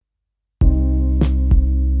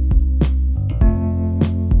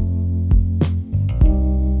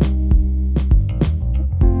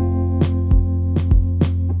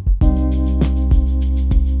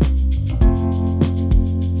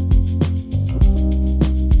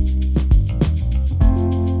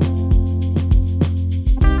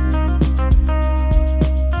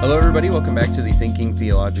everybody. Welcome back to the Thinking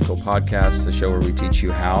Theological Podcast, the show where we teach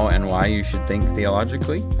you how and why you should think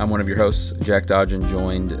theologically. I'm one of your hosts, Jack Dodge, and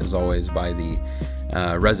joined, as always, by the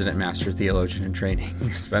resident master theologian in training,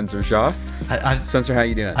 Spencer Shaw. Spencer, how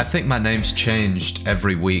you doing? I think my name's changed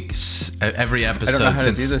every week, every episode. I don't know how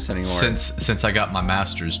to do this anymore. Since I got my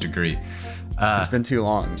master's degree. It's been too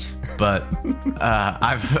long. But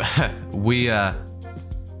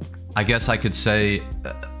I guess I could say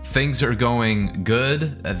things are going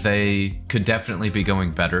good. They could definitely be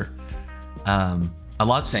going better. A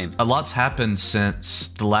lot's happened since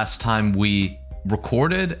the last time we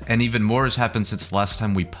recorded, and even more has happened since the last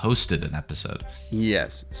time we posted an episode.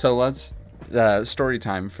 Yes. So let's story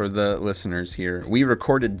time for the listeners here. We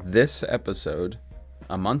recorded this episode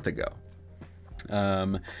a month ago.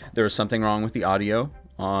 There was something wrong with the audio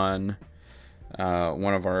on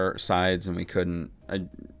one of our sides, and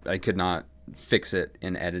I could not fix it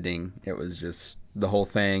in editing. It was just the whole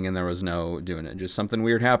thing, and there was no doing it. Just something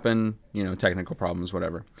weird happened, technical problems,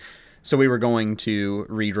 whatever. So we were going to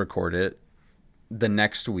re-record it the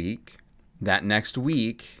next week. That next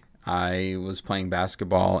week, I was playing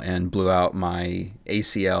basketball and blew out my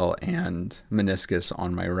ACL and meniscus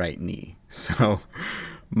on my right knee. So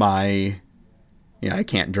I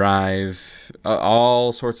can't drive.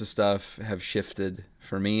 All sorts of stuff have shifted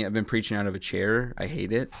for me. I've been preaching out of a chair. I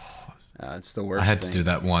hate it. It's the worst I had thing. to do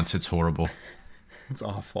that once. It's horrible. It's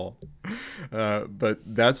awful. But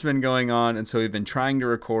that's been going on. And so we've been trying to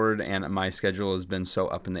record, and my schedule has been so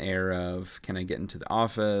up in the air of, can I get into the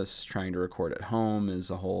office? Trying to record at home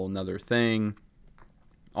is a whole nother thing.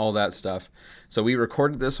 All that stuff. So we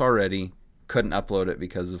recorded this already. Couldn't upload it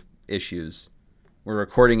because of issues. We're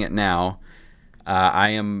recording it now.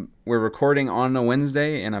 We're recording on a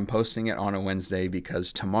Wednesday, and I'm posting it on a Wednesday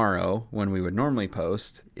because tomorrow, when we would normally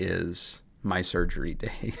post, is my surgery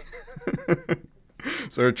day.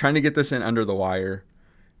 So we're trying to get this in under the wire,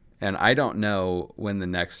 and I don't know when the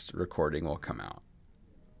next recording will come out.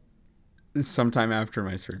 Sometime after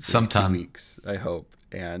my surgery. Sometime. 2 weeks, I hope.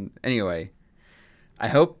 And anyway, I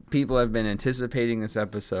hope people have been anticipating this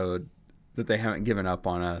episode, that they haven't given up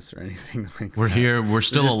on us or anything like that. We're here. We're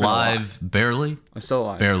still alive, barely. I'm still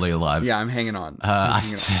alive. Barely alive. Yeah, I'm hanging on.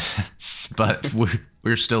 But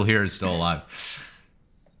we're still here and still alive.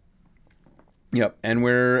 Yep, and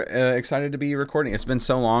we're excited to be recording. It's been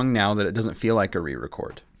so long now that it doesn't feel like a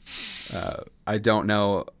re-record. I don't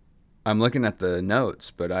know. I'm looking at the notes,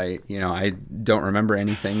 but I don't remember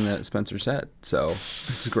anything that Spencer said. So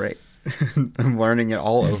this is great. I'm learning it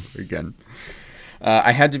all over again.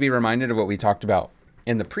 I had to be reminded of what we talked about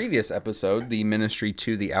in the previous episode, the ministry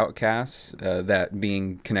to the outcasts, that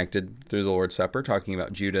being connected through the Lord's Supper, talking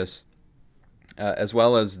about Judas, as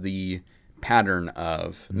well as the pattern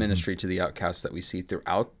of ministry to the outcasts that we see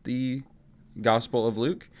throughout the Gospel of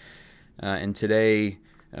Luke. And today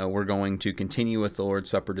we're going to continue with the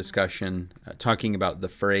Lord's Supper discussion, talking about the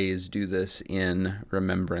phrase, "do this in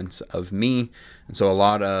remembrance of me." And so a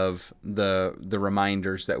lot of the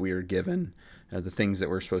reminders that we are given, the things that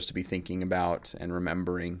we're supposed to be thinking about and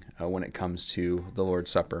remembering when it comes to the Lord's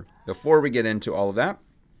Supper. Before we get into all of that,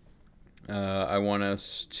 I want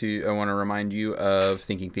to remind you of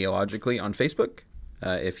Thinking Theologically on Facebook.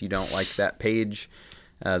 If you don't like that page,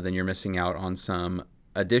 then you're missing out on some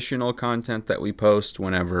additional content that we post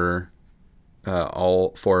whenever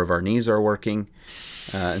all 4 of our knees are working.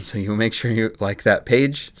 And so you make sure you like that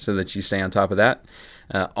page so that you stay on top of that.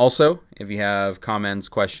 Also, if you have comments,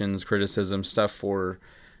 questions, criticism, stuff for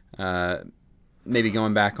maybe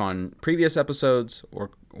going back on previous episodes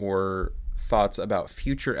or thoughts about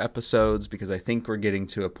future episodes, because I think we're getting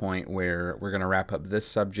to a point where we're going to wrap up this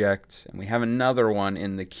subject, and we have another one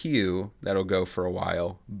in the queue that'll go for a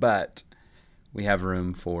while, but we have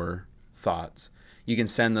room for thoughts. You can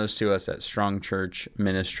send those to us at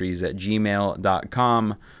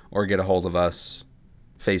strongchurchministries@gmail.com or get a hold of us,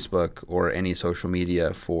 Facebook or any social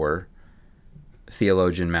media, for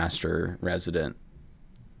Theologian Master Resident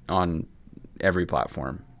on every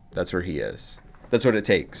platform. That's where he is. That's what it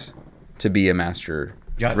takes to be a master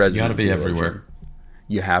resident. You gotta be theologian. everywhere.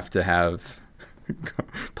 You have to have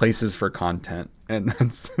places for content, and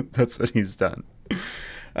that's what he's done.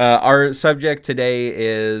 Our subject today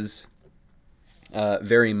is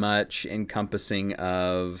very much encompassing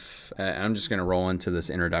of, I'm just going to roll into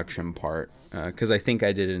this introduction part because I think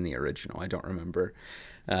I did it in the original. I don't remember.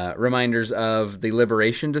 Reminders of the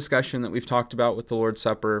liberation discussion that we've talked about with the Lord's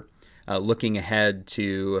Supper, looking ahead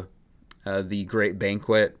to the great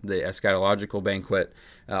banquet, the eschatological banquet,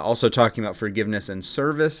 also talking about forgiveness and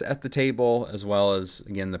service at the table, as well as,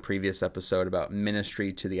 again, the previous episode about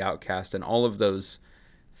ministry to the outcast. And all of those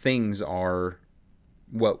things are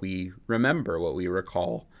what we remember, what we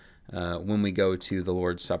recall when we go to the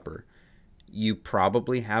Lord's Supper. You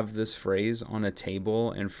probably have this phrase on a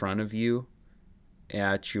table in front of you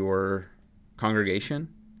at your congregation.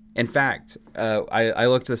 In fact, I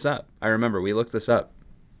looked this up. I remember we looked this up.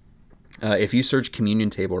 If you search communion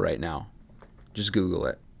table right now, just Google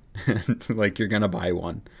it. Like you're going to buy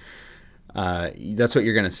one. That's what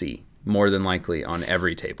you're going to see, more than likely, on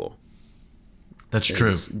every table. That's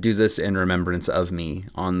true. Do this in remembrance of me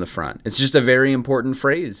on the front. It's just a very important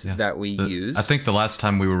phrase that we use. I think the last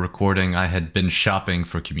time we were recording, I had been shopping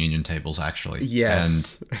for communion tables, actually.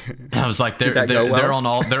 Yes. And I was like, they're on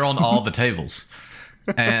all the tables.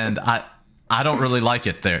 And I don't really like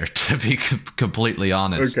it there, to be completely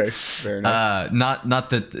honest. Okay, fair enough. Not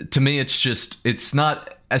that, to me, it's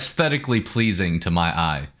not aesthetically pleasing to my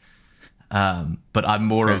eye. But I'm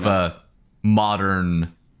more of a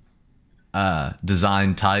modern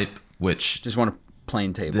design type, which just want a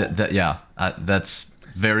plain table. That's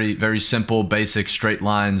very, very simple, basic, straight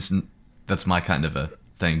lines. That's my kind of a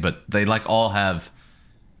thing. But they all have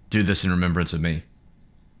 "do this in remembrance of me,"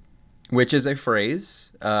 which is a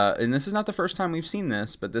phrase. And this is not the first time we've seen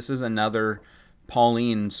this, but this is another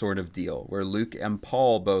Pauline sort of deal where Luke and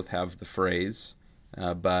Paul both have the phrase,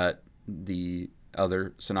 but the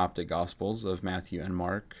other synoptic gospels of Matthew and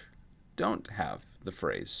Mark don't have the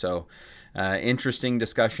phrase. So interesting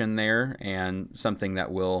discussion there, and something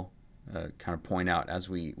that we'll kind of point out as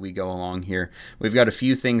we go along here. We've got a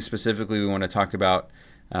few things specifically we want to talk about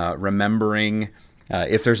remembering.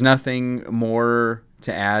 If there's nothing more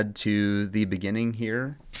to add to the beginning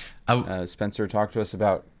here, Spencer, talk to us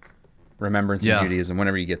about remembrance in Judaism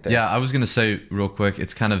whenever you get there. Yeah, I was going to say real quick,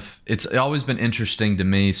 it's always been interesting to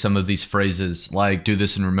me, some of these phrases like "do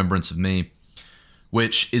this in remembrance of me,"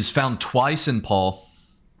 which is found twice in Paul's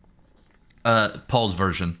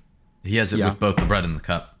version. He has it with both the bread and the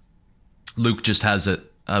cup. Luke just has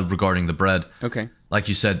it regarding the bread. Okay. Like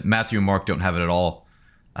you said, Matthew and Mark don't have it at all.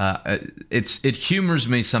 It humors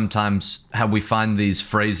me sometimes how we find these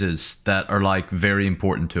phrases that are very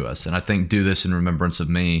important to us. And I think "do this in remembrance of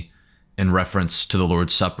me" in reference to the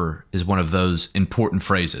Lord's Supper is one of those important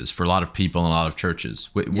phrases for a lot of people in a lot of churches,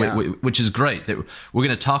 which is great. We're going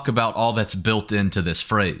to talk about all that's built into this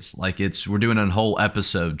phrase. We're doing a whole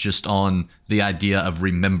episode just on the idea of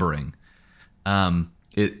remembering.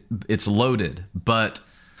 It's loaded, but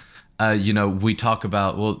we talk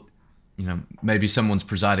about, maybe someone's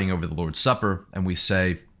presiding over the Lord's Supper, and we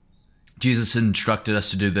say, Jesus instructed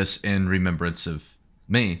us to do this in remembrance of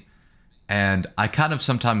me. And I kind of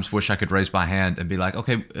sometimes wish I could raise my hand and be like,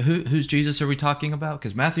 okay, whose Jesus are we talking about?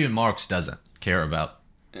 Because Matthew and Mark's doesn't care about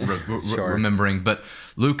remembering, but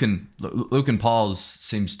Luke and Paul's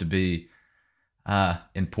seems to be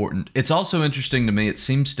important. It's also interesting to me, it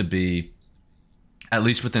seems to be, at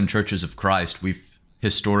least within churches of Christ, we've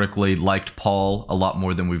historically liked Paul a lot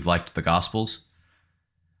more than we've liked the Gospels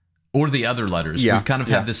or the other letters. We've kind of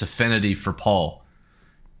had this affinity for Paul.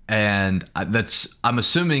 And I'm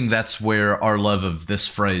assuming that's where our love of this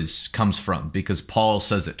phrase comes from, because Paul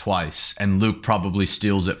says it twice, and Luke probably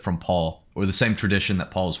steals it from Paul, or the same tradition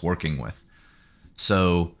that Paul's working with.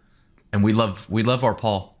 So, and we love our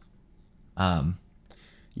Paul.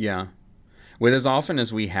 With as often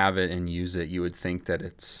as we have it and use it, you would think that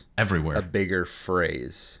it's everywhere, a bigger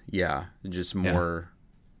phrase. Yeah, just more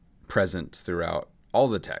present throughout all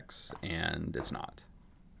the texts, and it's not.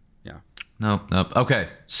 Yeah. Nope. Okay,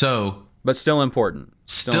 so... But still important.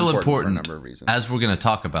 Still important for a number of reasons. As we're going to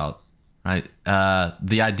talk about, right?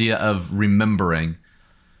 The idea of remembering.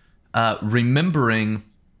 Remembering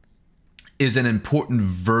is an important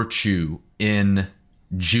virtue in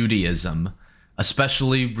Judaism,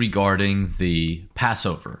 especially regarding the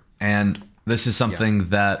Passover. And this is something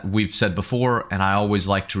that we've said before, and I always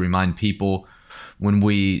like to remind people when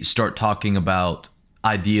we start talking about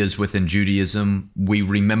ideas within Judaism, we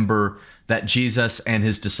remember that Jesus and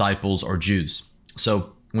his disciples are Jews.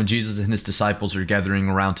 So when Jesus and his disciples are gathering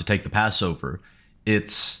around to take the Passover,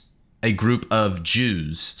 it's a group of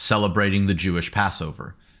Jews celebrating the Jewish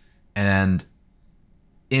Passover. And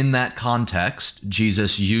in that context,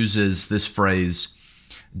 Jesus uses this phrase,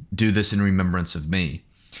 "do this in remembrance of me."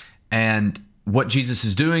 And what Jesus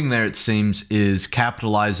is doing there, it seems, is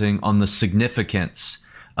capitalizing on the significance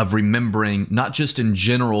of remembering, not just in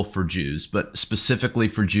general for Jews, but specifically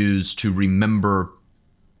for Jews to remember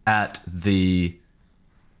at the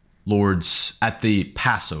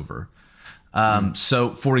Passover.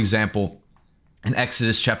 So, for example, in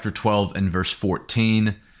Exodus chapter 12 and verse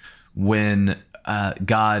 14, when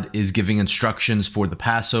God is giving instructions for the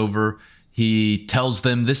Passover, he tells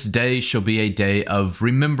them, "This day shall be a day of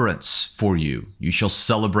remembrance for you. You shall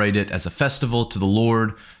celebrate it as a festival to the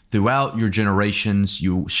Lord. Throughout your generations,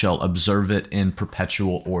 you shall observe it in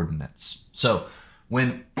perpetual ordinance." So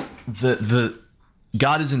when the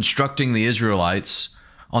God is instructing the Israelites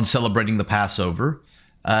on celebrating the Passover,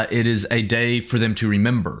 it is a day for them to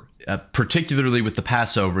remember. Particularly with the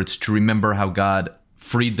Passover, it's to remember how God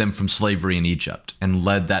freed them from slavery in Egypt and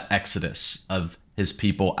led that exodus of his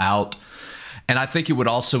people out. And I think it would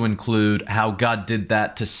also include how God did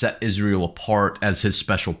that to set Israel apart as his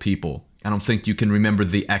special people. I don't think you can remember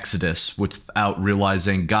the Exodus without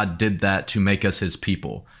realizing God did that to make us his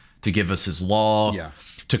people, to give us his law,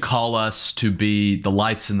 to call us to be the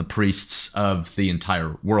lights and the priests of the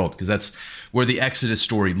entire world, because that's where the Exodus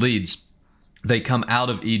story leads. They come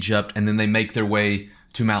out of Egypt and then they make their way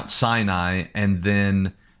to Mount Sinai. And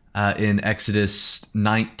then in Exodus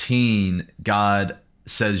 19, God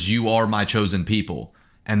says, "You are my chosen people,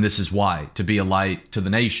 and this is why, to be a light to the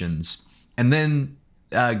nations." And then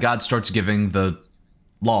God starts giving the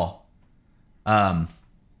law, the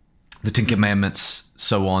Ten Commandments,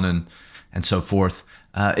 so on and so forth.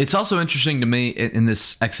 It's also interesting to me in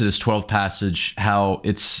this Exodus 12 passage how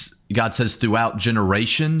God says, "Throughout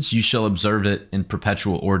generations you shall observe it in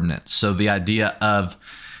perpetual ordinance." So the idea of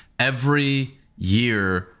every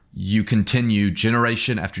year you continue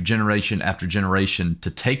generation after generation after generation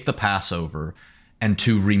to take the Passover and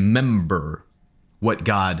to remember what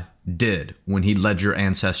God did when he led your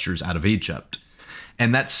ancestors out of Egypt.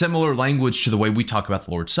 And that's similar language to the way we talk about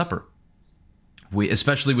the Lord's Supper. We,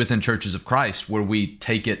 especially within churches of Christ, where we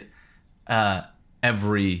take it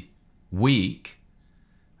every week,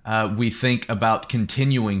 we think about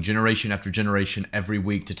continuing generation after generation every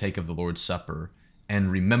week to take of the Lord's Supper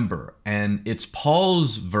and remember. And it's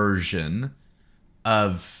Paul's version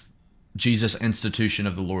of Jesus' institution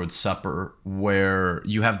of the Lord's Supper, where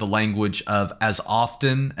you have the language of "as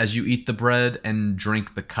often as you eat the bread and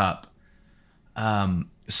drink the cup."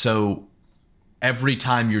 So every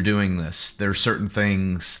time you're doing this, there are certain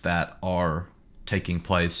things that are taking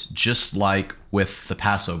place, just like with the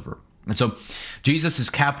Passover. And so Jesus is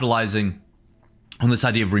capitalizing on this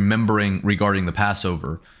idea of remembering regarding the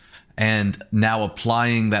Passover, and now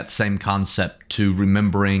applying that same concept to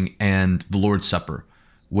remembering and the Lord's Supper,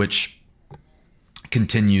 which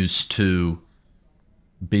continues to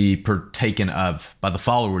be partaken of by the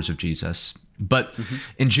followers of Jesus. But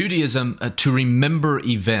in Judaism, to remember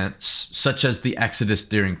events such as the Exodus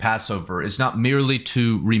during Passover is not merely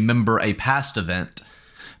to remember a past event,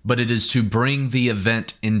 but it is to bring the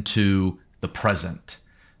event into the present.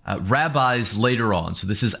 Rabbis later on, so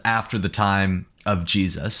this is after the time of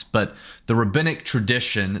Jesus, but the rabbinic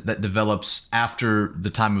tradition that develops after the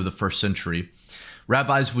time of the first century,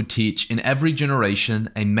 rabbis would teach, in every generation,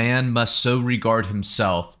 a man must so regard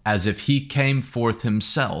himself as if he came forth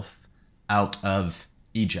himself out of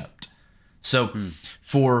Egypt. So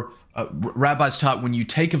for rabbis taught, when you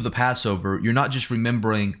take of the Passover, you're not just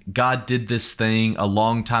remembering God did this thing a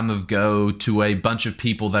long time ago to a bunch of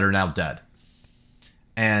people that are now dead.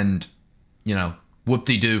 And,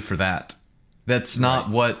 whoop-de-doo for that. That's not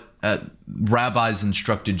what rabbis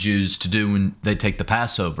instructed Jews to do when they take the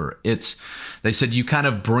Passover. They said you kind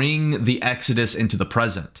of bring the Exodus into the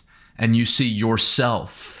present, and you see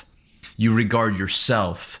yourself. You regard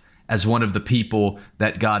yourself as one of the people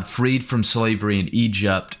that God freed from slavery in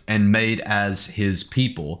Egypt and made as his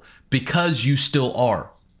people, because you still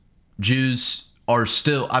are. Jews are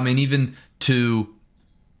still, even to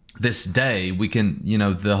this day, we can,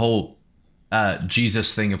 the whole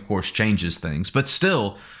Jesus thing, of course, changes things. But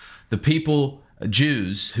still, the people,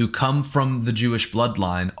 Jews, who come from the Jewish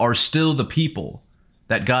bloodline are still the people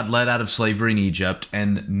that God led out of slavery in Egypt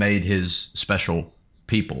and made his special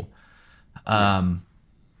people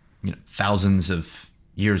thousands of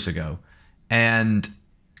years ago. And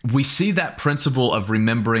we see that principle of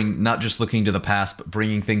remembering, not just looking to the past, but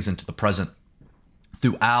bringing things into the present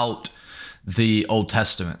throughout the Old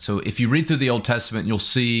Testament. So if you read through the Old Testament, you'll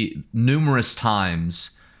see numerous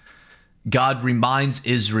times God reminds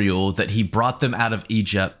Israel that he brought them out of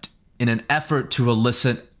Egypt in an effort to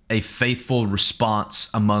elicit a faithful response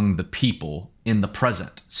among the people in the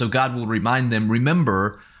present. So God will remind them,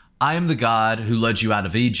 remember, I am the God who led you out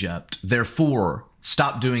of Egypt. Therefore,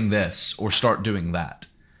 stop doing this or start doing that.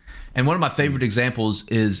 And one of my favorite examples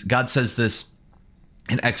is God says this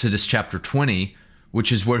in Exodus chapter 20,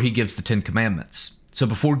 which is where he gives the Ten Commandments. So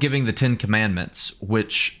before giving the Ten Commandments,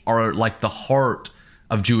 which are like the heart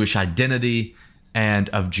of Jewish identity and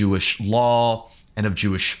of Jewish law and of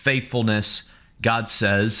Jewish faithfulness, God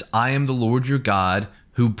says, I am the Lord your God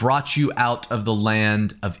who brought you out of the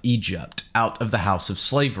land of Egypt, out of the house of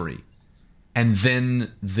slavery. And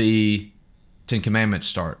then the Ten Commandments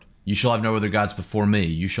start. You shall have no other gods before me.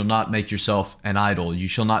 You shall not make yourself an idol. You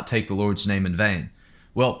shall not take the Lord's name in vain.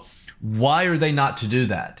 Well, why are they not to do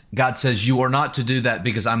that? God says, you are not to do that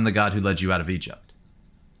because I'm the God who led you out of Egypt.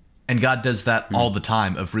 And God does that all the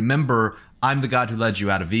time of, remember, I'm the God who led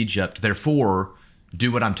you out of Egypt. Therefore,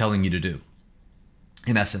 do what I'm telling you to do.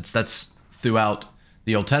 In essence, that's throughout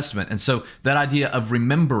the Old Testament. And so that idea of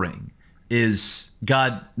remembering is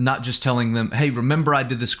God not just telling them, hey, remember I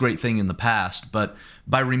did this great thing in the past, but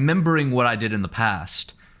by remembering what I did in the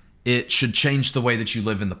past, it should change the way that you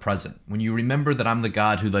live in the present. When you remember that I'm the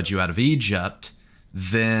God who led you out of Egypt,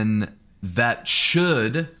 then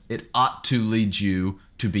it ought to lead you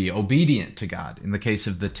to be obedient to God. In the case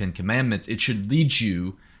of the Ten Commandments, it should lead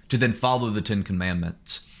you to then follow the Ten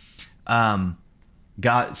Commandments.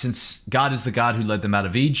 Since God is the God who led them out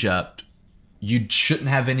of Egypt, you shouldn't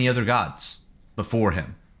have any other gods before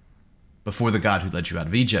him, before the God who led you out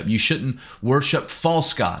of Egypt. You shouldn't worship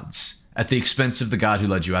false gods at the expense of the God who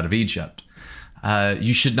led you out of Egypt.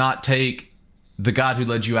 You should not take the God who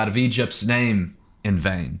led you out of Egypt's name in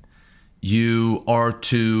vain. You are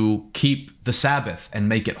to keep the Sabbath and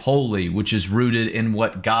make it holy, which is rooted in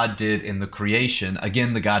what God did in the creation.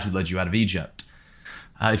 Again, the God who led you out of Egypt.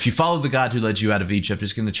 If you follow the God who led you out of Egypt,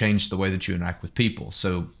 it's going to change the way that you interact with people.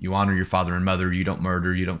 So you honor your father and mother, you don't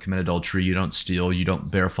murder, you don't commit adultery, you don't steal, you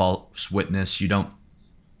don't bear false witness, you don't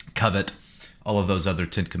covet, all of those other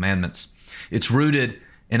 10 commandments. It's rooted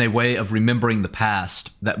in a way of remembering the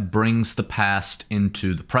past that brings the past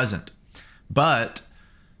into the present. But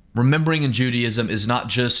remembering in Judaism is not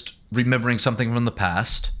just remembering something from the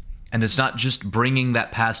past, and it's not just bringing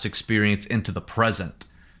that past experience into the present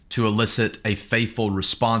to elicit a faithful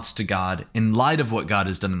response to God in light of what God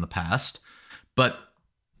has done in the past. But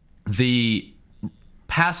the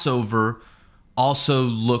Passover also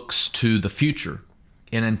looks to the future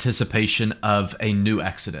in anticipation of a new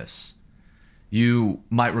Exodus. You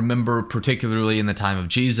might remember, particularly in the time of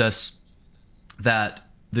Jesus, that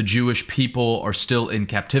the Jewish people are still in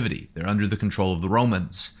captivity. They're under the control of the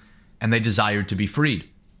Romans, and they desired to be freed.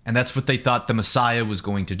 And that's what they thought the Messiah was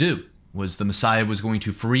going to do. The Messiah was going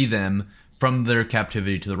to free them from their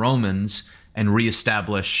captivity to the Romans and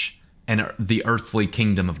reestablish the earthly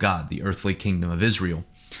kingdom of God, the earthly kingdom of Israel.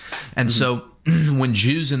 And so when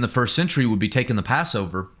Jews in the first century would be taking the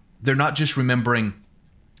Passover, they're not just remembering,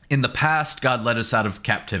 in the past, God led us out of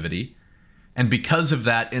captivity. And because of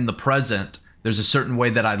that, in the present, there's a certain way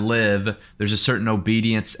that I live. There's a certain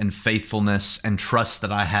obedience and faithfulness and trust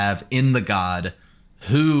that I have in the God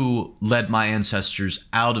who led my ancestors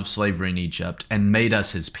out of slavery in Egypt and made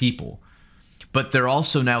us his people. But they're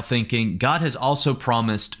also now thinking God has also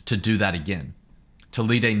promised to do that again, to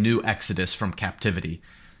lead a new exodus from captivity.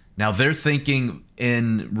 Now they're thinking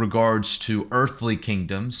in regards to earthly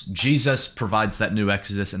kingdoms. Jesus provides that new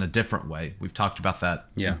exodus in a different way. We've talked about that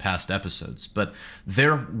in past episodes. But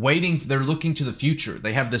they're looking to the future.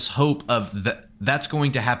 They have this hope of that's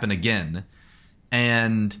going to happen again.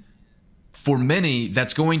 And for many,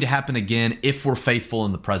 that's going to happen again if we're faithful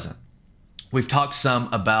in the present. We've talked some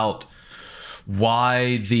about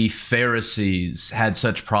why the Pharisees had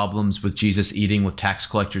such problems with Jesus eating with tax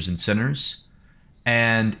collectors and sinners.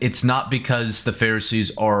 And it's not because the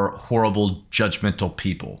Pharisees are horrible, judgmental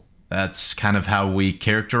people. That's kind of how we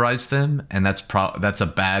characterize them, and that's a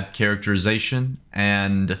bad characterization,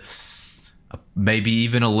 and maybe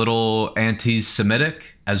even a little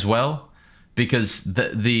anti-Semitic as well. Because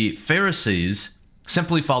the Pharisees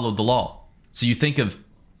simply followed the law. So you think of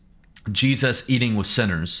Jesus eating with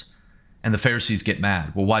sinners, and the Pharisees get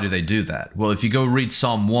mad. Well, why do they do that? Well, if you go read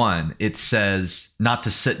Psalm 1, it says not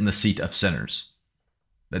to sit in the seat of sinners.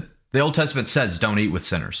 The Old Testament says don't eat with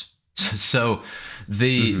sinners. So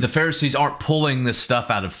the Pharisees aren't pulling this stuff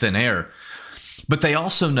out of thin air. But they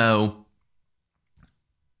also know,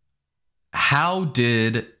 how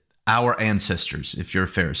did our ancestors, if you're a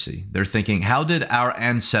Pharisee, they're thinking, how did our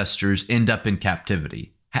ancestors end up in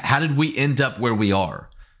captivity? How did we end up where we are?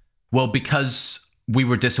 Well, because we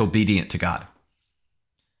were disobedient to God.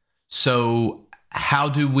 So how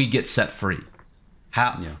do we get set free?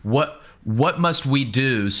 What must we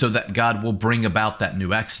do so that God will bring about that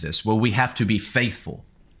new exodus? Well, we have to be faithful.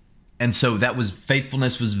 And so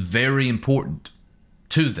faithfulness was very important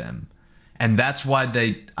to them. And that's why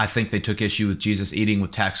I think they took issue with Jesus eating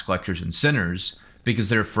with tax collectors and sinners, because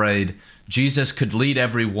they're afraid Jesus could lead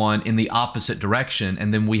everyone in the opposite direction,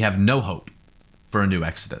 and then we have no hope for a new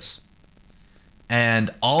exodus.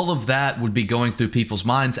 And all of that would be going through people's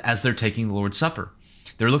minds as they're taking the Lord's Supper.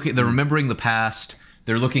 They're remembering the past.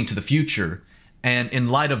 they're looking to the future. And in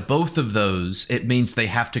light of both of those, it means they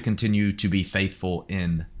have to continue to be faithful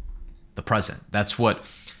in the present. That's what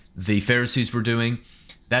the Pharisees were doing.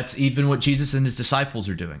 That's even what Jesus and his disciples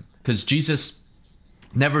are doing. Because Jesus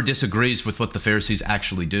never disagrees with what the Pharisees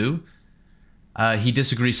actually do. He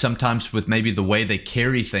disagrees sometimes with maybe the way they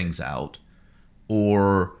carry things out,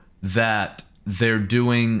 or that they're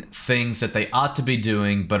doing things that they ought to be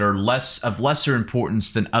doing but are lesser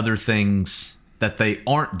importance than other things that they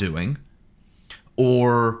aren't doing,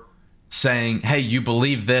 or saying, hey, you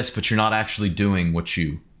believe this, but you're not actually doing what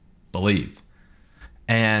you believe.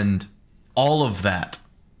 And all of that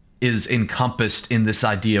is encompassed in this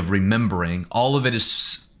idea of remembering. All of it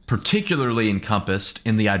is particularly encompassed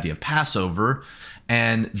in the idea of Passover,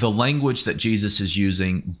 and the language that Jesus is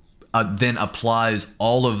using then applies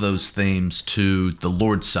all of those themes to the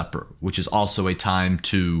Lord's Supper, which is also a time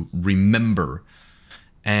to remember,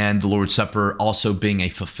 and the Lord's Supper also being a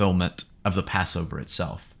fulfillment of the Passover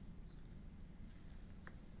itself.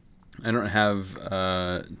 I don't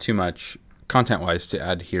have too much content-wise to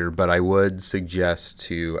add here, but I would suggest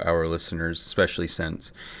to our listeners, especially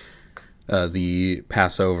since the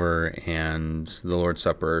Passover and the Lord's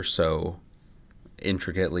Supper are so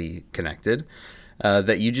intricately connected,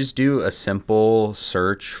 that you just do a simple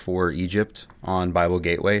search for Egypt on Bible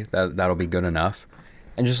Gateway. That'll be good enough.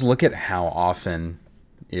 And just look at how often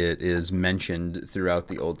it is mentioned throughout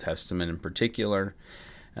the Old Testament in particular,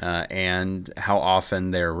 and how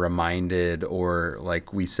often they're reminded, or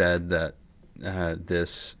like we said, that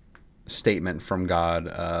this statement from God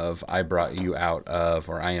of, I brought you out of,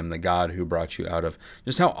 or I am the God who brought you out of,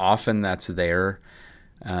 just how often that's there.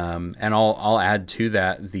 And I'll add to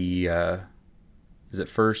that the, is it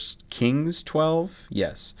 1 Kings 12?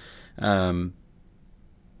 Yes.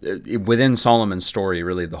 Within Solomon's story,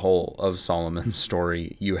 really the whole of Solomon's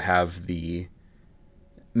story, you have the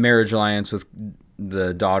marriage alliance with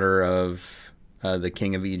the daughter of the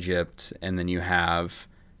king of Egypt, and then you have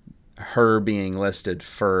her being listed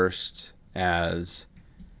first as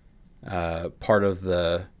part of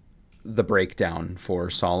the breakdown for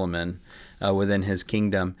Solomon within his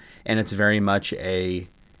kingdom. And it's very much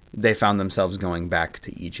they found themselves going back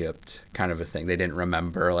to Egypt kind of a thing. They didn't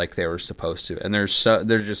remember like they were supposed to. And there's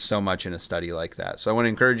just so much in a study like that. So I want to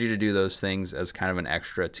encourage you to do those things as kind of an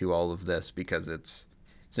extra to all of this, because it's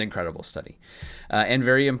an incredible study. And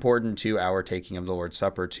very important to our taking of the Lord's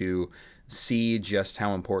Supper, to see just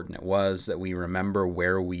how important it was that we remember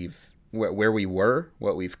where we were,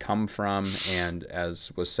 what we've come from, and,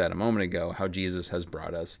 as was said a moment ago, how Jesus has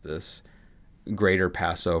brought us this greater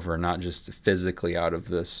Passover, not just physically out of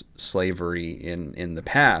this slavery in the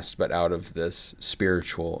past, but out of this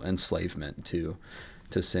spiritual enslavement to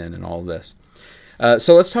sin and all this.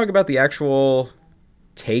 So let's talk about the actual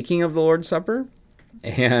taking of the Lord's Supper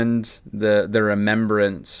and the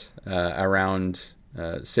remembrance around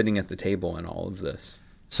sitting at the table and all of this.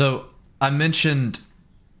 So I mentioned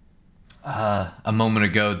a moment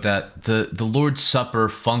ago that the Lord's Supper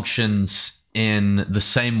functions in the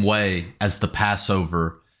same way as the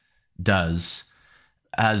Passover does,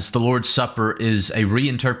 as the Lord's Supper is a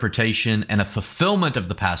reinterpretation and a fulfillment of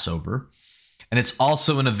the Passover, and it's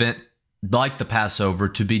also an event like the Passover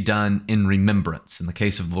to be done in remembrance, in the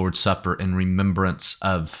case of the Lord's Supper, in remembrance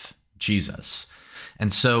of Jesus.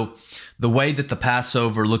 And so the way that the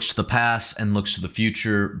Passover looks to the past and looks to the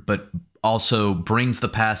future, but also brings the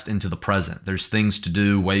past into the present. There's things to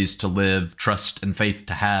do, ways to live, trust and faith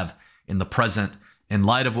to have in the present, in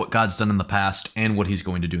light of what God's done in the past and what he's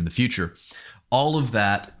going to do in the future. All of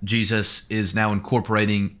that Jesus is now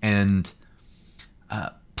incorporating and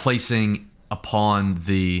placing upon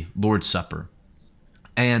the Lord's Supper.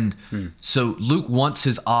 And so Luke wants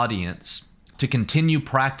his audience to continue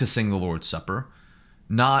practicing the Lord's Supper,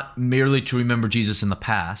 not merely to remember Jesus in the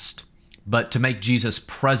past, but to make Jesus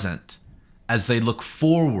present as they look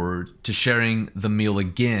forward to sharing the meal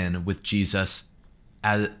again with Jesus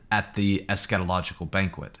at the eschatological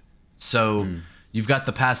banquet. So you've got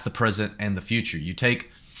the past, the present, and the future. You take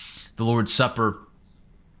the Lord's Supper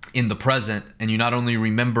in the present, and you not only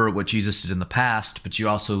remember what Jesus did in the past, but you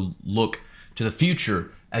also look to the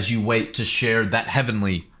future as you wait to share that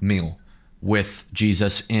heavenly meal with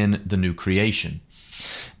Jesus in the new creation.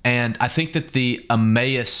 And I think that the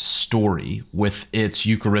Emmaus story, with its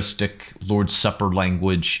Eucharistic Lord's Supper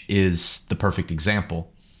language, is the perfect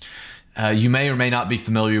example. You may or may not be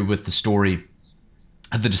familiar with the story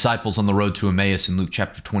of the disciples on the road to Emmaus in Luke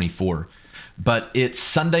chapter 24. But it's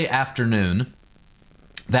Sunday afternoon.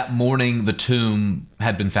 That morning, the tomb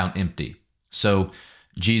had been found empty. So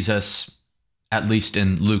Jesus, at least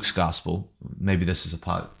in Luke's gospel, maybe this is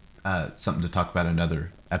something to talk about in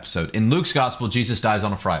another episode. In Luke's gospel, Jesus dies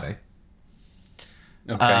on a Friday.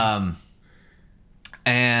 Okay.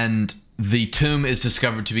 And the tomb is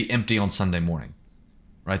discovered to be empty on Sunday morning,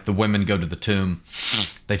 right? The women go to the tomb.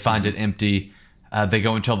 They find it empty. They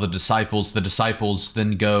go and tell the disciples. The disciples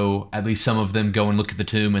then go, at least some of them go and look at the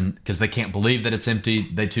tomb, and because they can't believe that it's empty,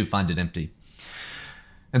 they too find it empty.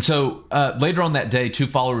 And so later on that day, two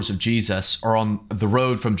followers of Jesus are on the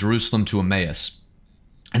road from Jerusalem to Emmaus,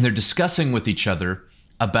 and they're discussing with each other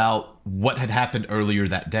about what had happened earlier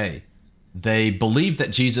that day. They believed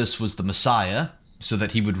that Jesus was the Messiah so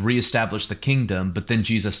that he would reestablish the kingdom, but then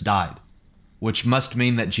Jesus died, which must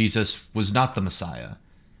mean that Jesus was not the Messiah.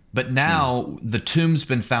 But now the tomb's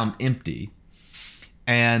been found empty,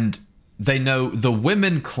 and they know the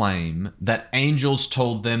women claim that angels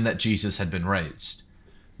told them that Jesus had been raised.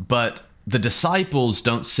 But the disciples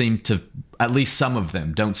don't seem to, at least some of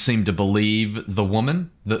them, don't seem to believe the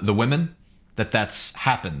women, that that's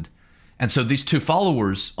happened. And so these two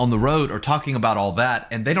followers on the road are talking about all that,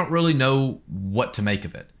 and they don't really know what to make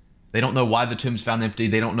of it. They don't know why the tomb's found empty.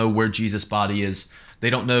 They don't know where Jesus' body is. They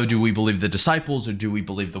don't know, do we believe the disciples or do we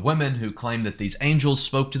believe the women who claim that these angels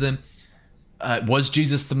spoke to them? Was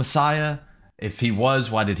Jesus the Messiah? If he was,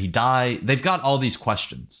 why did he die? They've got all these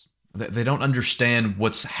questions. They don't understand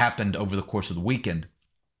what's happened over the course of the weekend.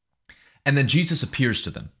 And then Jesus appears to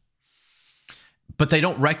them. But they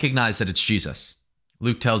don't recognize that it's Jesus.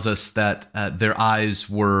 Luke tells us that their eyes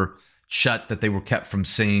were shut, that they were kept from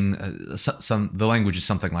seeing. The language is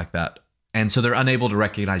something like that. And so they're unable to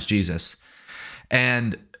recognize Jesus.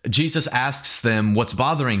 And Jesus asks them what's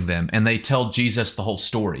bothering them, and they tell Jesus the whole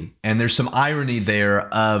story. And there's some irony there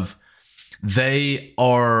of they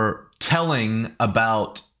are telling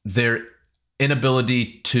about their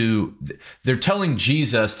inability to, they're telling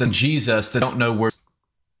Jesus that they don't know where,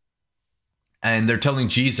 and they're telling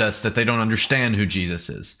Jesus that they don't understand who Jesus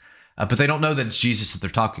is. But they don't know that it's Jesus that they're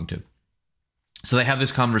talking to. So they have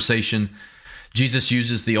this conversation. Jesus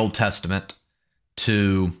uses the Old Testament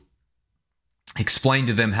to explain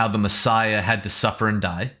to them how the Messiah had to suffer and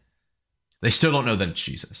die. They still don't know that it's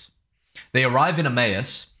Jesus. They arrive in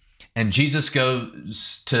Emmaus, and Jesus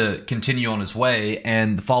goes to continue on his way,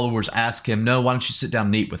 and the followers ask him, no, why don't you sit down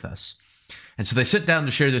and eat with us? And so they sit down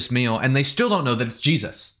to share this meal, and they still don't know that it's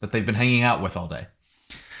Jesus that they've been hanging out with all day.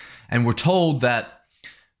 And we're told that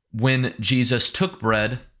when Jesus took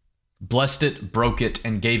bread, blessed it, broke it,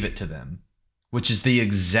 and gave it to them, which is the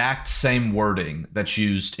exact same wording that's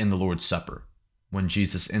used in the Lord's Supper, when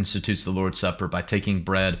Jesus institutes the Lord's Supper by taking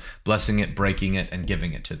bread, blessing it, breaking it, and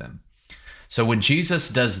giving it to them. So when Jesus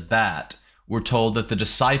does that, we're told that the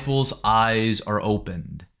disciples' eyes are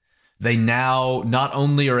opened. They now not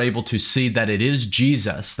only are able to see that it is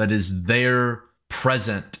Jesus that is there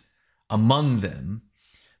present among them,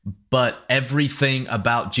 but everything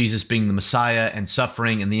about Jesus being the Messiah and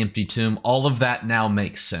suffering and the empty tomb, all of that now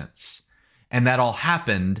makes sense. And that all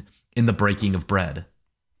happened in the breaking of bread.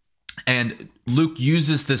 And Luke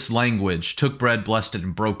uses this language, took bread, blessed it,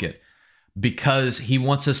 and broke it, because he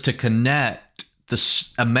wants us to connect the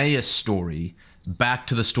Emmaus story back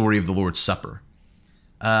to the story of the Lord's Supper.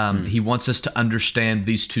 He wants us to understand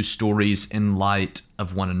these two stories in light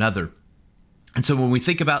of one another. And so when we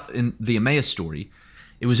think about in the Emmaus story,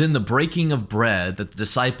 it was in the breaking of bread that the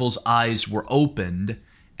disciples' eyes were opened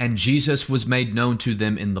and Jesus was made known to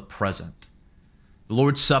them in the present. The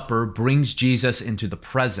Lord's Supper brings Jesus into the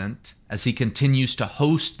present as he continues to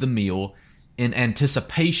host the meal in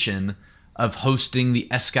anticipation of hosting the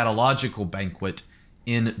eschatological banquet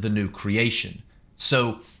in the new creation.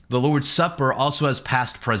 So the Lord's Supper also has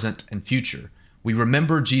past, present, and future. We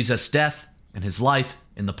remember Jesus' death and his life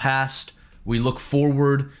in the past. We look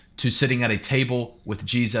forward to sitting at a table with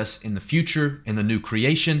Jesus in the future, in the new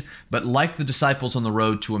creation. But like the disciples on the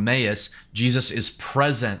road to Emmaus, Jesus is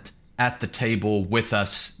present at the table with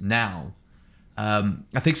us now.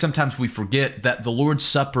 I think sometimes we forget that the Lord's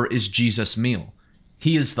Supper is Jesus' meal.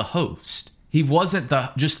 He is the host. He wasn't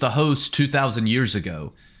just the host 2,000 years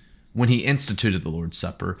ago when he instituted the Lord's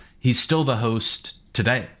Supper. He's still the host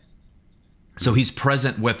today. So he's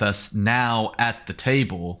present with us now at the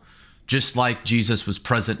table, just like Jesus was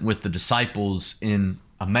present with the disciples in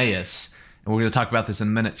Emmaus. And we're going to talk about this in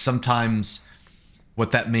a minute. Sometimes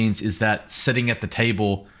what that means is that sitting at the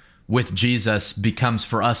table with Jesus becomes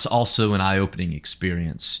for us also an eye-opening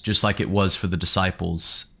experience, just like it was for the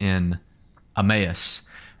disciples in Emmaus.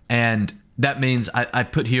 And that means I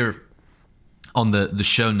put here on the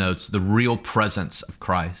show notes the real presence of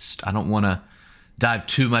Christ. I don't want to dive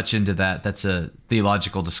too much into that. That's a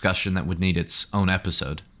theological discussion that would need its own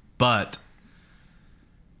episode. But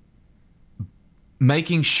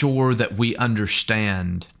making sure that we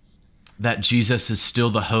understand that Jesus is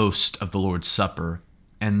still the host of the Lord's Supper,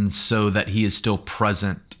 and so that he is still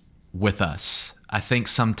present with us. I think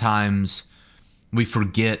sometimes we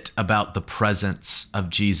forget about the presence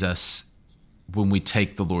of Jesus when we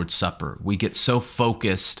take the Lord's Supper. We get so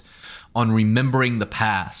focused on remembering the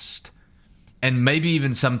past, and maybe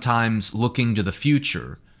even sometimes looking to the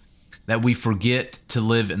future, that we forget to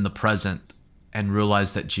live in the present and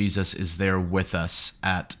realize that Jesus is there with us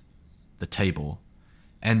at the table.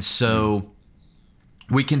 And so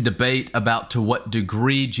we can debate about to what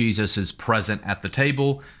degree Jesus is present at the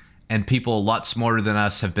table, and people a lot smarter than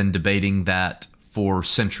us have been debating that for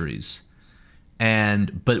centuries.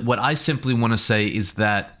 But what I simply want to say is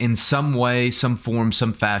that in some way, some form,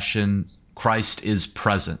 some fashion, Christ is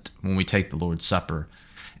present when we take the Lord's Supper.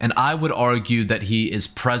 And I would argue that he is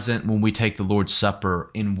present when we take the Lord's Supper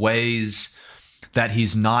in ways that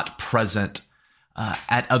he's not present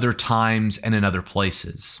at other times and in other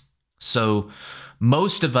places. So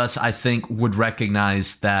most of us, I think, would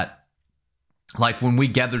recognize that, like when we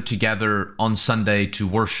gather together on Sunday to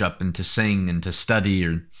worship and to sing and to study,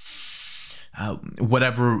 or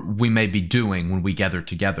whatever we may be doing when we gather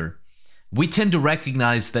together, we tend to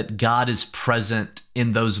recognize that God is present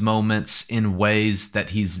in those moments in ways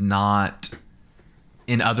that he's not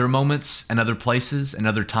in other moments and other places and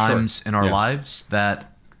other times in our lives.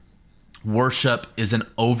 That worship is an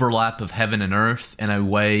overlap of heaven and earth in a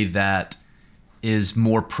way that is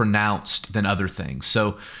more pronounced than other things.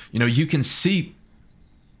 So, you can see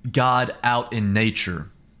God out in nature,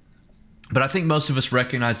 but I think most of us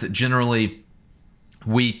recognize that generally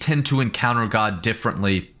we tend to encounter God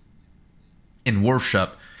differently in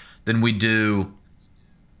worship than we do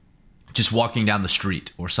just walking down the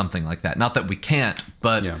street or something like that. Not that we can't,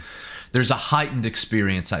 but there's a heightened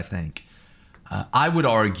experience, I think. I would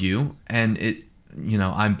argue, and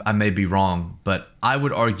I may be wrong, but I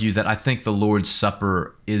would argue that I think the Lord's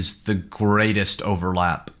Supper is the greatest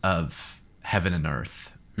overlap of heaven and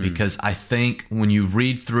earth. Because I think when you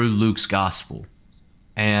read through Luke's gospel,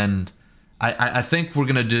 and I think we're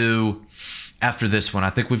going to do, after this one, I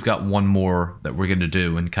think we've got one more that we're going to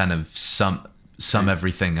do and kind of sum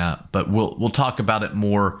everything up. But we'll talk about it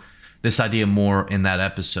more, this idea more in that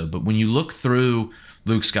episode. But when you look through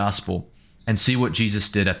Luke's gospel and see what Jesus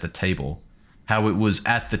did at the table, how it was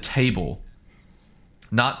at the table,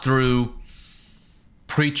 not through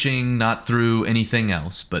preaching, not through anything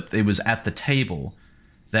else, but it was at the table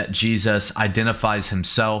that Jesus identifies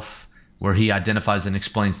himself, where he identifies and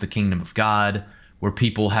explains the kingdom of God, where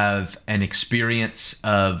people have an experience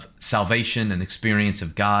of salvation, an experience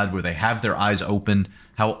of God, where they have their eyes opened,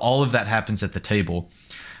 how all of that happens at the table.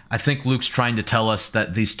 I think Luke's trying to tell us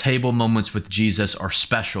that these table moments with Jesus are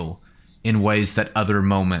special in ways that other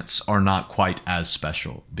moments are not quite as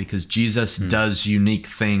special, because Jesus does unique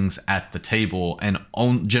things at the table, and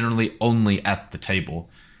generally only at the table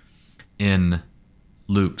in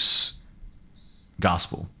Luke's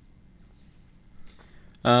gospel.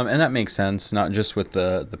 And that makes sense, not just with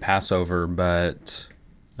the Passover, but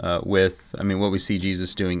with what we see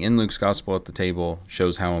Jesus doing in Luke's gospel at the table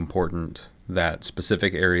shows how important that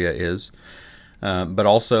specific area is. But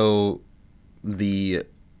also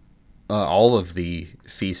all of the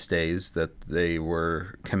feast days that they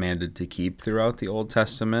were commanded to keep throughout the Old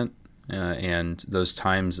Testament, and those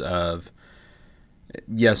times of,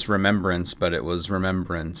 yes, remembrance, but it was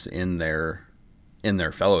remembrance in their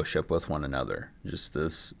fellowship with one another, just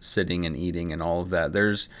this sitting and eating and all of that.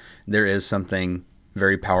 There is something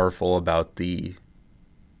very powerful about the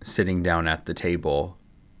sitting down at the table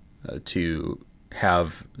to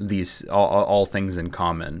have these all things in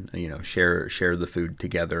common, share the food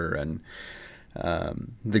together, and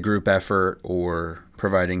the group effort, or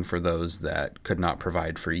providing for those that could not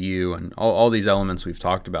provide for you, and all these elements we've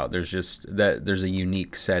talked about. There's a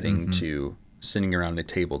unique setting to sitting around a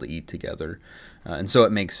table to eat together. And so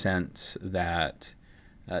it makes sense that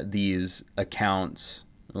these accounts,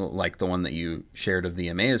 like the one that you shared of the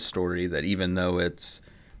Emmaus story, that even though it's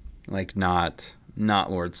like not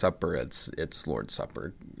Lord's Supper, it's Lord's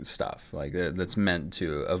Supper stuff, like that's meant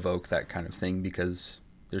to evoke that kind of thing, because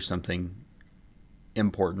there's something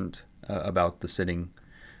important about the sitting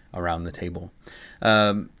around the table.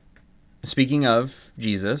 Speaking of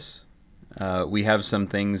Jesus, we have some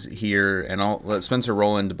things here, and I'll let Spencer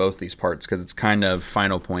roll into both these parts because it's kind of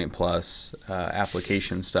final point plus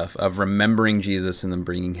application stuff of remembering Jesus and then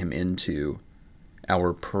bringing him into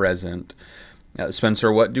our present.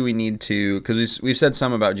 Spencer, what do we need to, because we've said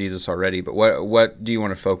some about Jesus already, but what do you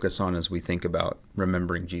want to focus on as we think about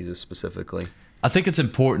remembering Jesus specifically? I think it's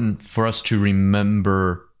important for us to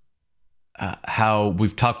remember how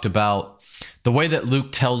we've talked about the way that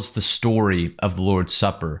Luke tells the story of the Lord's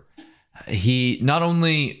Supper. He not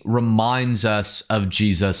only reminds us of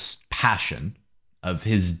Jesus' passion, of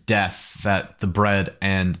his death that the bread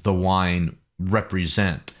and the wine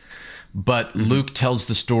represent, but Luke tells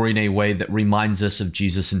the story in a way that reminds us of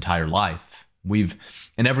Jesus' entire life.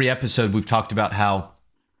 In every episode, we've talked about how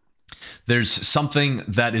there's something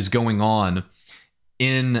that is going on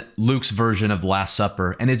in Luke's version of the Last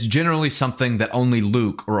Supper, and it's generally something that only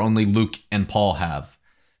Luke and Paul have,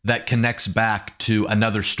 that connects back to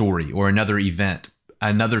another story or another event,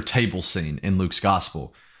 another table scene in Luke's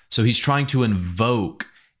gospel. So he's trying to invoke,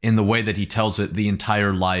 in the way that he tells it, the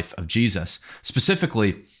entire life of Jesus.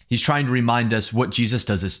 Specifically, he's trying to remind us what Jesus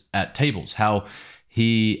does at tables, how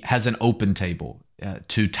he has an open table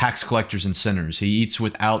to tax collectors and sinners. He eats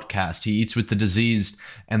with outcasts. He eats with the diseased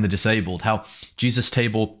and the disabled. How Jesus'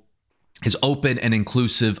 table is open and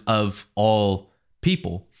inclusive of all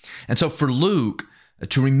people. And so for Luke,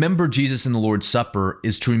 to remember Jesus in the Lord's Supper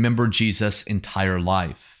is to remember Jesus' entire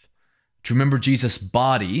life. To remember Jesus'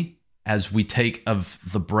 body as we take of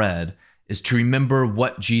the bread is to remember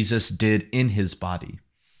what Jesus did in his body.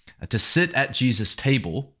 To sit at Jesus'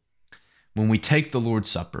 table when we take the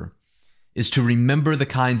Lord's Supper is to remember the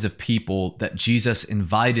kinds of people that Jesus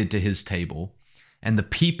invited to his table and the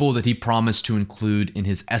people that he promised to include in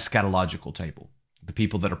his eschatological table, the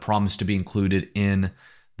people that are promised to be included in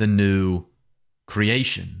the new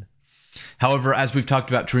creation. However, as we've talked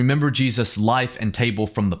about, to remember Jesus' life and table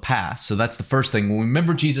from the past, so that's the first thing. When we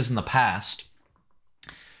remember Jesus in the past,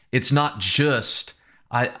 it's not just,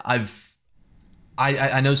 I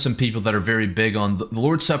know some people that are very big on the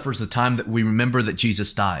Lord's Supper is the time that we remember that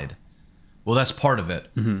Jesus died. Well, that's part of it,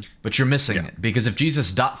 but you're missing it. Because if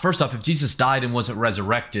Jesus died, first off, if Jesus died and wasn't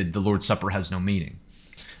resurrected, the Lord's Supper has no meaning.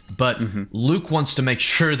 But Luke wants to make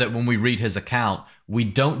sure that when we read his account, we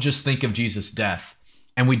don't just think of Jesus' death,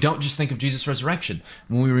 and we don't just think of Jesus' resurrection.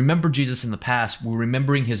 When we remember Jesus in the past, we're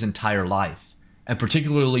remembering his entire life. And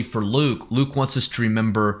particularly for Luke, Luke wants us to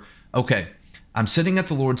remember, okay, I'm sitting at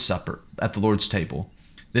the Lord's Supper, at the Lord's table.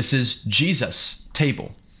 This is Jesus'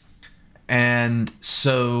 table. And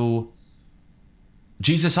so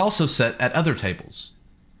Jesus also sat at other tables.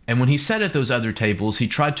 And when he sat at those other tables, he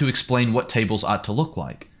tried to explain what tables ought to look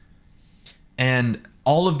like. And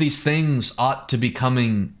all of these things ought to be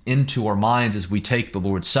coming into our minds as we take the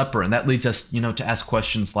Lord's Supper. And that leads us, to ask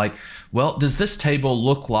questions like, well, does this table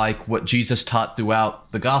look like what Jesus taught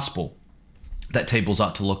throughout the gospel that tables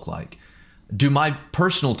ought to look like? Do my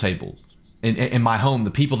personal tables in my home,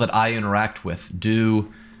 the people that I interact with,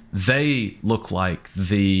 do they look like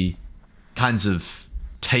the kinds of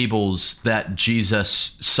tables that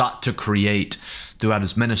Jesus sought to create throughout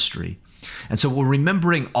his ministry? And so we're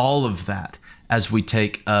remembering all of that as we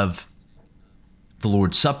take of the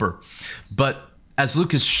Lord's Supper. But as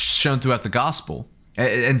Luke has shown throughout the gospel,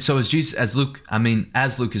 and so as Luke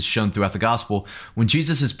has shown throughout the gospel, when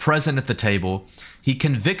Jesus is present at the table, he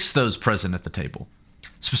convicts those present at the table.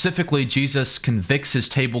 Specifically, Jesus convicts his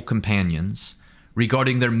table companions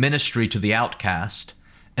regarding their ministry to the outcast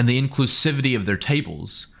and the inclusivity of their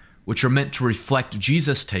tables, which are meant to reflect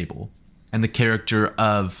Jesus' table and the character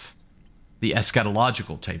of the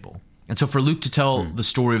eschatological table. And so for Luke to tell the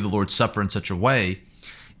story of the Lord's Supper in such a way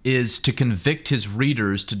is to convict his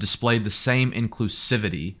readers to display the same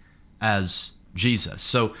inclusivity as Jesus.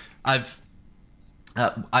 So I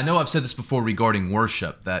know I've said this before regarding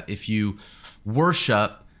worship, that if you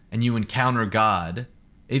worship and you encounter God,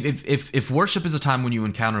 if worship is a time when you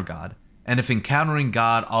encounter God, and if encountering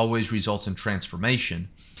God always results in transformation,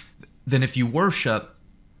 then if you worship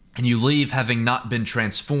and you leave having not been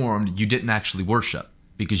transformed, you didn't actually worship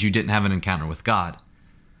because you didn't have an encounter with God.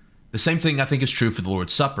 The same thing I think is true for the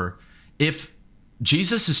Lord's Supper. If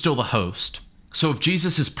Jesus is still the host, so if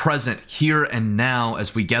Jesus is present here and now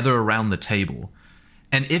as we gather around the table,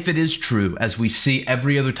 and if it is true, as we see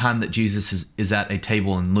every other time that Jesus is at a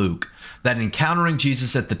table in Luke, that encountering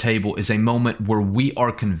Jesus at the table is a moment where we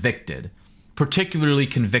are convicted, particularly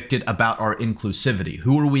convicted about our inclusivity.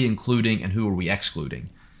 Who are we including and who are we excluding?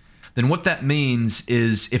 Then what that means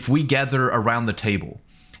is if we gather around the table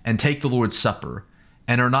and take the Lord's Supper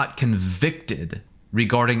and are not convicted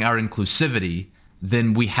regarding our inclusivity,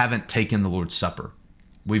 then we haven't taken the Lord's Supper.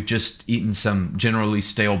 We've just eaten some generally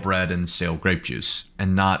stale bread and stale grape juice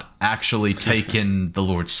and not actually taken the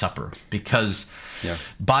Lord's Supper. Because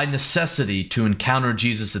by necessity, to encounter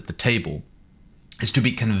Jesus at the table is to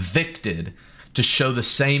be convicted to show the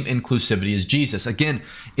same inclusivity as Jesus. Again,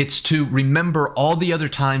 it's to remember all the other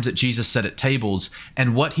times that Jesus sat at tables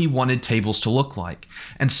and what he wanted tables to look like.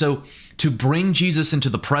 And so to bring Jesus into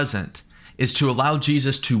the present is to allow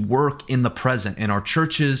Jesus to work in the present, in our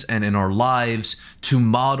churches and in our lives, to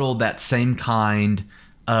model that same kind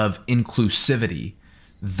of inclusivity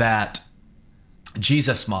that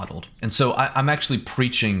Jesus modeled. And so I'm actually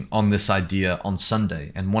preaching on this idea on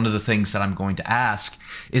Sunday. And one of the things that I'm going to ask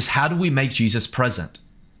is, how do we make Jesus present?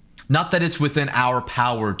 Not that it's within our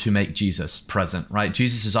power to make Jesus present, right?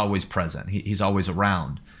 Jesus is always present. He's always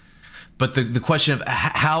around. But the question of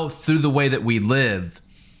how, through the way that we live,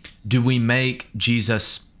 do we make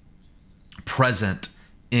Jesus present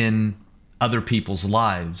in other people's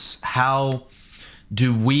lives? How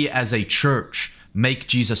do we as a church make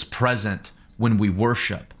Jesus present when we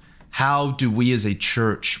worship? How do we as a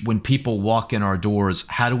church, when people walk in our doors,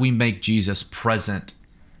 how do we make Jesus present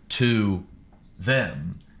to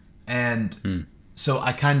them? And so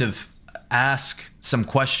I kind of ask some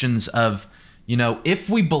questions of, if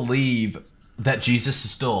we believe that Jesus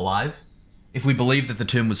is still alive, if we believe that the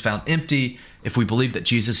tomb was found empty, if we believe that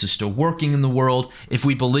Jesus is still working in the world, if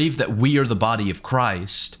we believe that we are the body of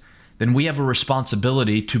Christ, then we have a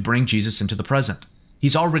responsibility to bring Jesus into the present.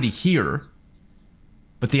 He's already here,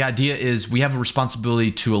 but the idea is we have a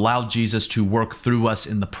responsibility to allow Jesus to work through us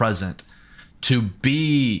in the present, to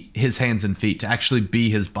be his hands and feet, to actually be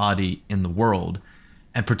his body in the world.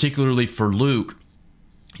 And particularly for Luke,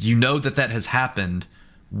 you know that has happened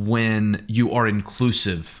when you are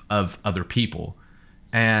inclusive of other people.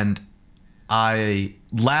 And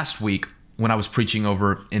last week, when I was preaching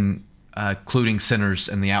over including sinners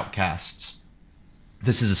and the outcasts,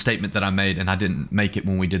 this is a statement that I made, and I didn't make it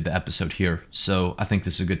when we did the episode here, so I think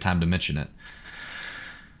this is a good time to mention it.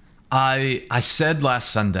 I said last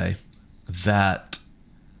Sunday that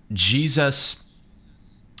Jesus,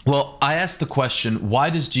 I asked the question, why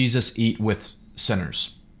does Jesus eat with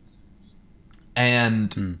sinners?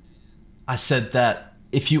 And I said that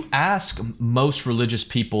if you ask most religious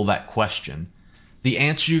people that question, the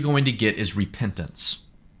answer you're going to get is repentance.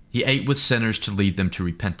 He ate with sinners to lead them to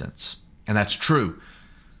repentance. And that's true.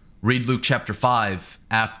 Read Luke chapter 5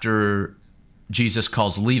 after Jesus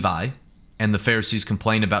calls Levi, and the Pharisees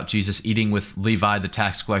complain about Jesus eating with Levi, the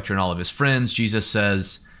tax collector, and all of his friends. Jesus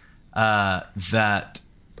says that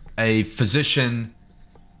a physician,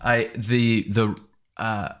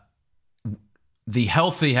 the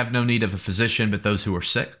healthy have no need of a physician, but those who are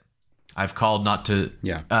sick. I've called not to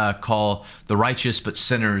call the righteous, but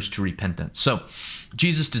sinners to repentance. So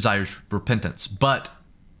Jesus desires repentance. But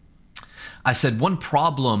I said one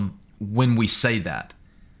problem when we say that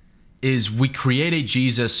is we create a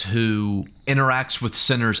Jesus who interacts with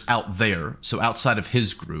sinners out there, so outside of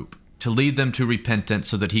his group, to lead them to repentance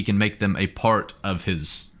so that he can make them a part of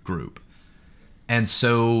his group. And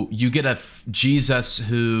so you get a Jesus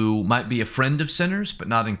who might be a friend of sinners, but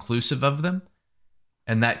not inclusive of them.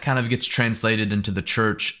 And that kind of gets translated into the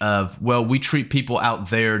church of, we treat people out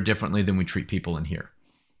there differently than we treat people in here.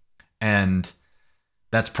 And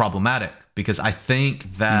that's problematic, because I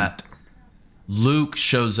think that Luke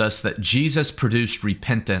shows us that Jesus produced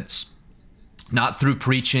repentance, not through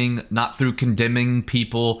preaching, not through condemning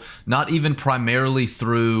people, not even primarily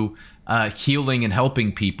through healing and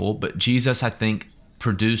helping people, but Jesus, I think,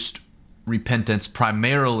 produced repentance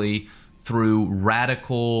primarily through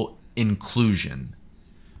radical inclusion,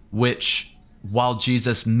 which, while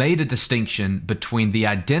Jesus made a distinction between the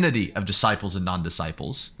identity of disciples and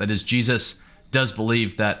non-disciples, that is, Jesus does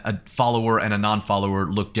believe that a follower and a non-follower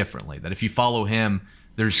look differently, that if you follow him,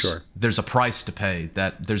 there's a price to pay,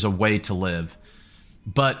 that there's a way to live.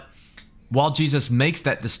 But while Jesus makes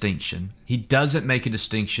that distinction, he doesn't make a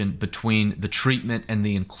distinction between the treatment and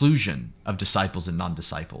the inclusion of disciples and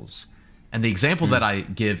non-disciples. And the example that I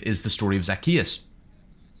give is the story of Zacchaeus.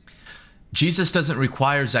 Jesus doesn't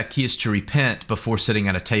require Zacchaeus to repent before sitting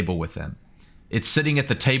at a table with him. It's sitting at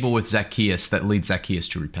the table with Zacchaeus that leads Zacchaeus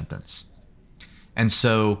to repentance. And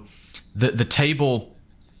so the table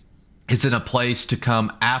isn't a place to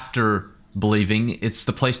come after believing. It's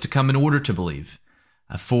the place to come in order to believe.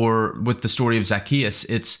 With the story of Zacchaeus,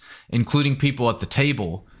 it's including people at the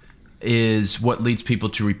table is what leads people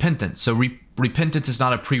to repentance. So repentance is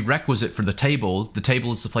not a prerequisite for the table. The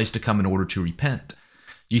table is the place to come in order to repent.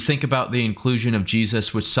 You think about the inclusion of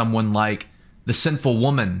Jesus with someone like the sinful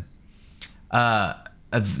woman, the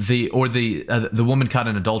woman caught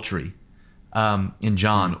in adultery in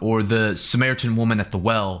John, or the Samaritan woman at the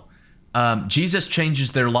well. Jesus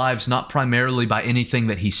changes their lives not primarily by anything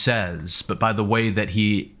that he says, but by the way that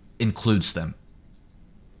he includes them,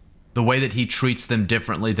 the way that he treats them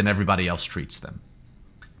differently than everybody else treats them.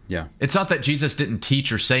 Yeah. It's not that Jesus didn't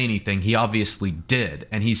teach or say anything. He obviously did.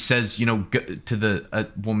 And he says, to the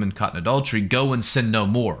woman caught in adultery, go and sin no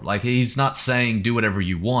more. Like, he's not saying do whatever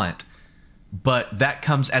you want, but that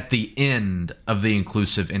comes at the end of the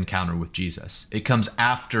inclusive encounter with Jesus. It comes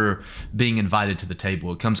after being invited to the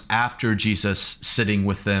table. It comes after Jesus sitting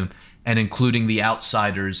with them and including the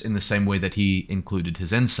outsiders in the same way that he included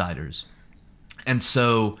his insiders. And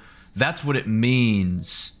so that's what it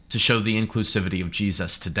means to show the inclusivity of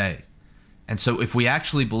Jesus today. And so if we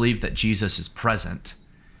actually believe that Jesus is present,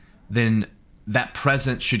 then that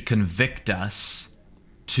presence should convict us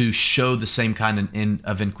to show the same kind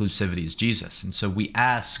of inclusivity as Jesus. And so we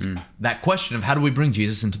ask that question of how do we bring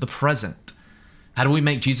Jesus into the present? How do we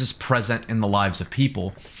make Jesus present in the lives of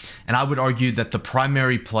people? And I would argue that the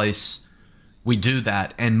primary place we do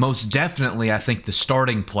that, and most definitely I think the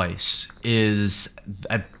starting place, is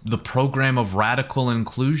the program of radical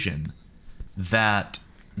inclusion that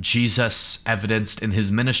Jesus evidenced in his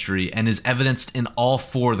ministry and is evidenced in all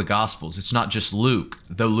four of the Gospels. It's not just Luke,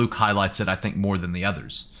 though Luke highlights it, I think, more than the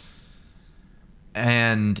others.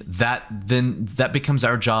 And that becomes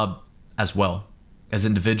our job as well, as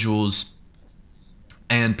individuals,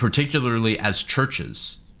 and particularly as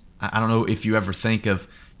churches. I don't know if you ever think of,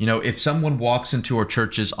 if someone walks into our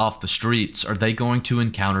churches off the streets, are they going to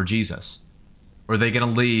encounter Jesus? Or are they going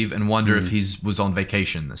to leave and wonder if he was on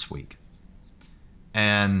vacation this week?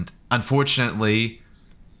 And unfortunately,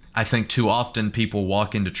 I think too often people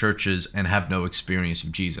walk into churches and have no experience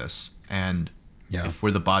of Jesus. And if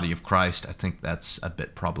we're the body of Christ, I think that's a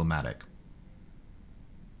bit problematic.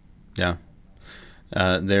 Yeah.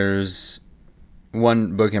 There's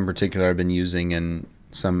one book in particular I've been using in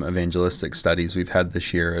some evangelistic studies we've had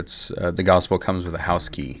this year. It's The Gospel Comes with a House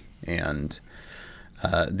Key. And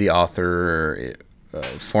the author,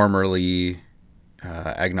 formerly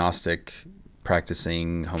agnostic,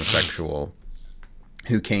 practicing homosexual,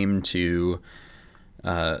 who came to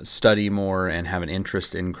study more and have an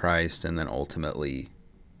interest in Christ, and then ultimately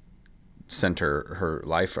center her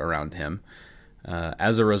life around him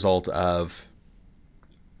as a result of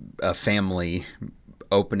a family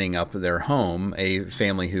opening up their home, a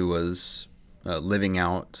family who was living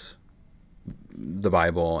out the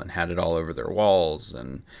Bible and had it all over their walls,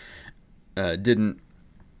 and didn't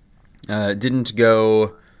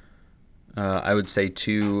go I would say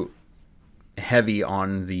too heavy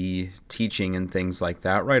on the teaching and things like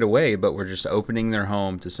that right away, but we're just opening their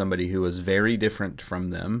home to somebody who was very different from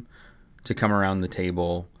them to come around the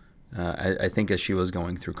table, I think as she was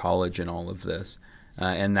going through college and all of this.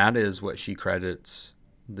 And that is what she credits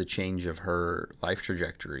the change of her life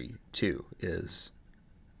trajectory to, is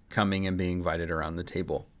coming and being invited around the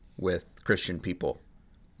table with Christian people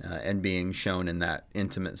and being shown in that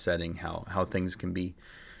intimate setting how things can be.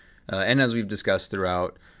 And as we've discussed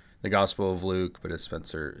throughout the Gospel of Luke, but as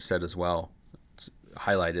Spencer said as well, it's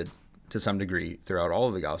highlighted to some degree throughout all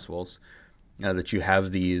of the Gospels, that you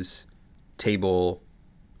have these table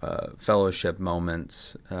fellowship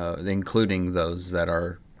moments, including those that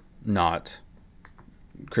are not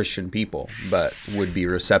Christian people, but would be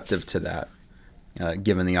receptive to that,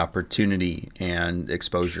 given the opportunity and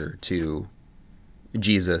exposure to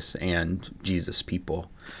Jesus and Jesus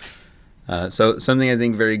people. So something I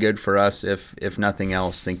think very good for us, if nothing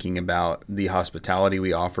else, thinking about the hospitality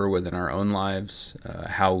we offer within our own lives,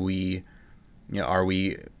 how we, are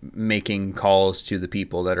we making calls to the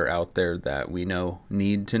people that are out there that we know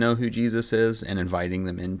need to know who Jesus is, and inviting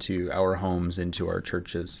them into our homes, into our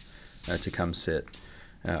churches, to come sit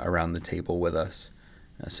around the table with us,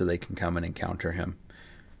 so they can come and encounter him.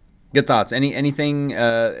 Good thoughts. Anything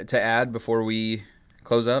to add before we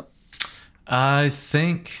close up? I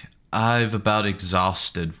think I've about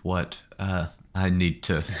exhausted what I need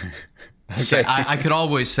to say. I could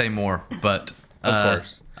always say more, but of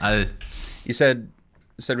course. You said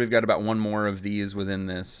we've got about one more of these within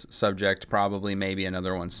this subject. Probably maybe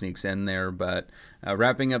another one sneaks in there, but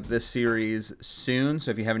wrapping up this series soon.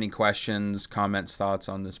 So if you have any questions, comments, thoughts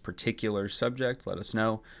on this particular subject, let us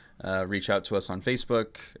know. Reach out to us on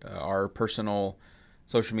Facebook, our personal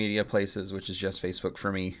social media places, which is just Facebook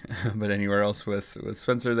for me, but anywhere else with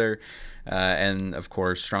Spencer there. And of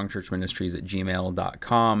course,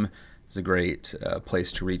 strongchurchministries@gmail.com is a great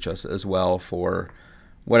place to reach us as well for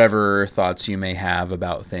whatever thoughts you may have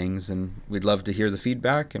about things. And we'd love to hear the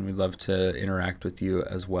feedback, and we'd love to interact with you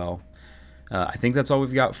as well. I think that's all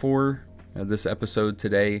we've got for this episode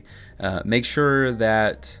today. Make sure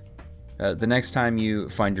that the next time you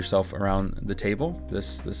find yourself around the table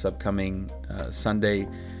this upcoming Sunday,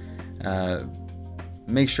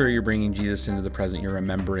 make sure you're bringing Jesus into the present. You're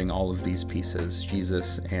remembering all of these pieces,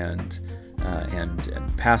 Jesus and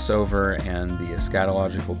Passover and the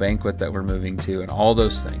eschatological banquet that we're moving to, and all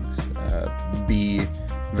those things. Be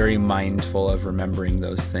very mindful of remembering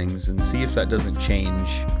those things, and see if that doesn't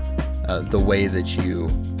change the way that you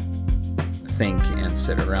think and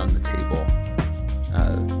sit around the table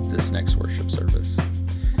this next worship service.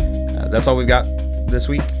 That's all we've got this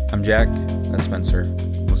week. I'm Jack. That's Spencer.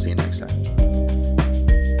 We'll see you next time.